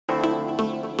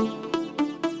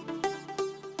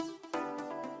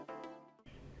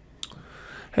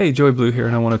Hey, Joey Blue here,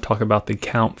 and I want to talk about the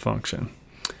count function.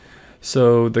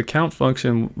 So the count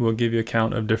function will give you a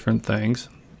count of different things.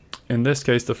 In this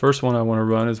case, the first one I want to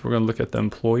run is we're going to look at the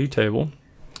employee table.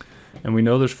 And we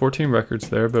know there's 14 records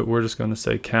there, but we're just going to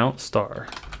say count star.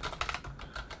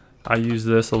 I use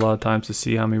this a lot of times to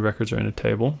see how many records are in a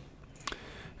table.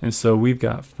 And so we've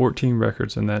got 14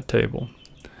 records in that table.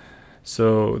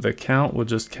 So the count will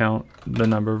just count the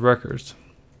number of records.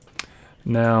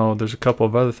 Now there's a couple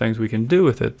of other things we can do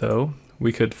with it though.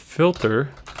 We could filter,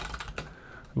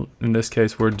 in this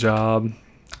case where job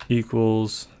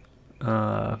equals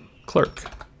clerk.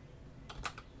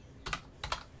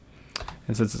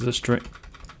 And since it's a string,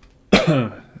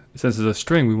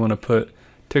 we want to put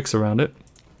ticks around it.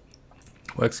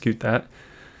 We'll execute that.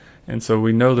 And so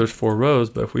we know there's 4 rows,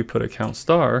 but if we put a count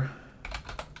star,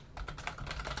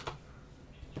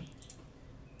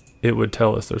 it would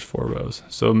tell us there's 4 rows.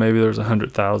 So maybe there's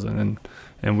 100,000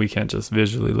 and we can't just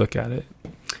visually look at it.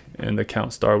 And the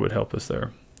count star would help us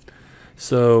there.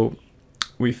 So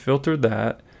we filtered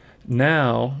that.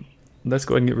 Now let's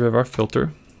go ahead and get rid of our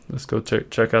filter. Let's go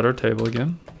check out our table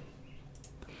again.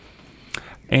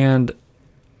 And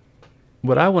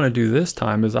what I want to do this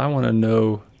time is I want to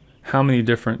know how many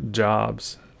different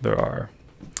jobs there are.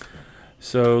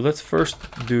 So let's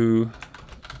first do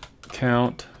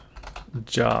count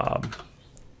job.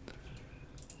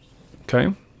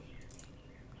 Okay.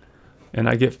 And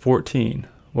I get 14.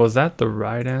 Well, is that the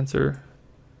right answer?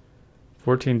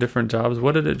 14 different jobs.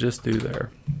 What did it just do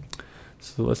there?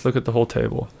 So let's look at the whole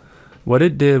table. What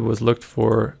it did was looked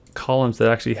for columns that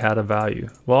actually had a value.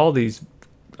 Well,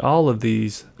 all of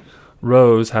these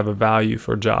rows have a value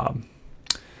for job.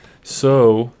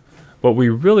 So what we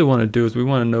really want to do is we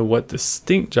want to know what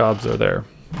distinct jobs are there.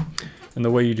 And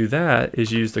the way you do that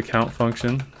is use the count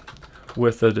function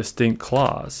with a distinct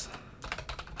clause.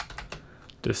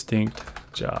 Distinct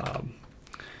job.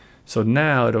 So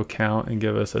now it'll count and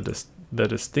give us the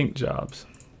distinct jobs.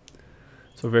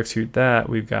 So if we execute that,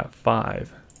 we've got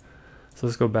 5. So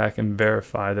let's go back and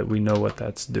verify that we know what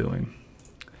that's doing.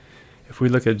 If we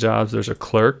look at jobs, there's a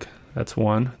clerk, that's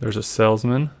 1. There's a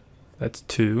salesman, that's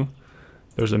 2.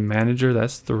 There's a manager,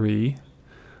 that's 3.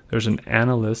 There's an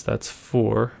analyst, that's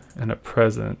 4. And a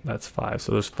president, that's 5.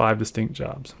 So there's 5 distinct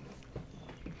jobs.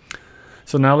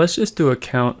 So now let's just do a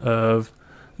count of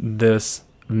this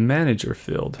manager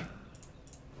field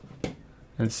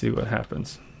and see what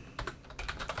happens.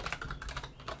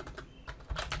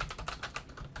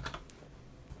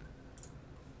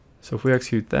 So if we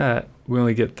execute that, we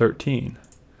only get 13,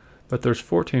 but there's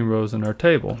 14 rows in our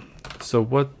table. So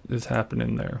what is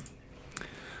happening there?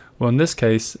 Well, in this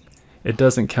case, it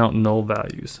doesn't count null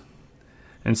values.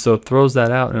 And so it throws that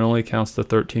out and only counts the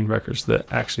 13 records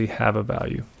that actually have a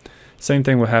value. Same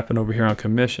thing will happen over here on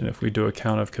commission. If we do a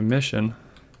count of commission,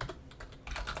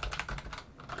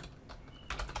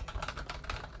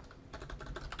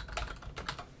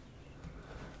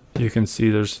 you can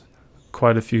see there's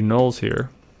quite a few nulls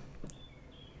here.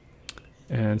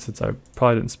 And since I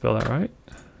probably didn't spell that right,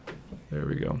 there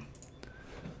we go.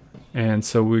 And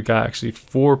so we got actually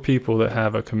 4 people that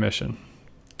have a commission.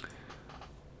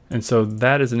 And so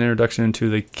that is an introduction into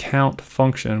the count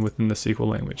function within the SQL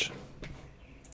language.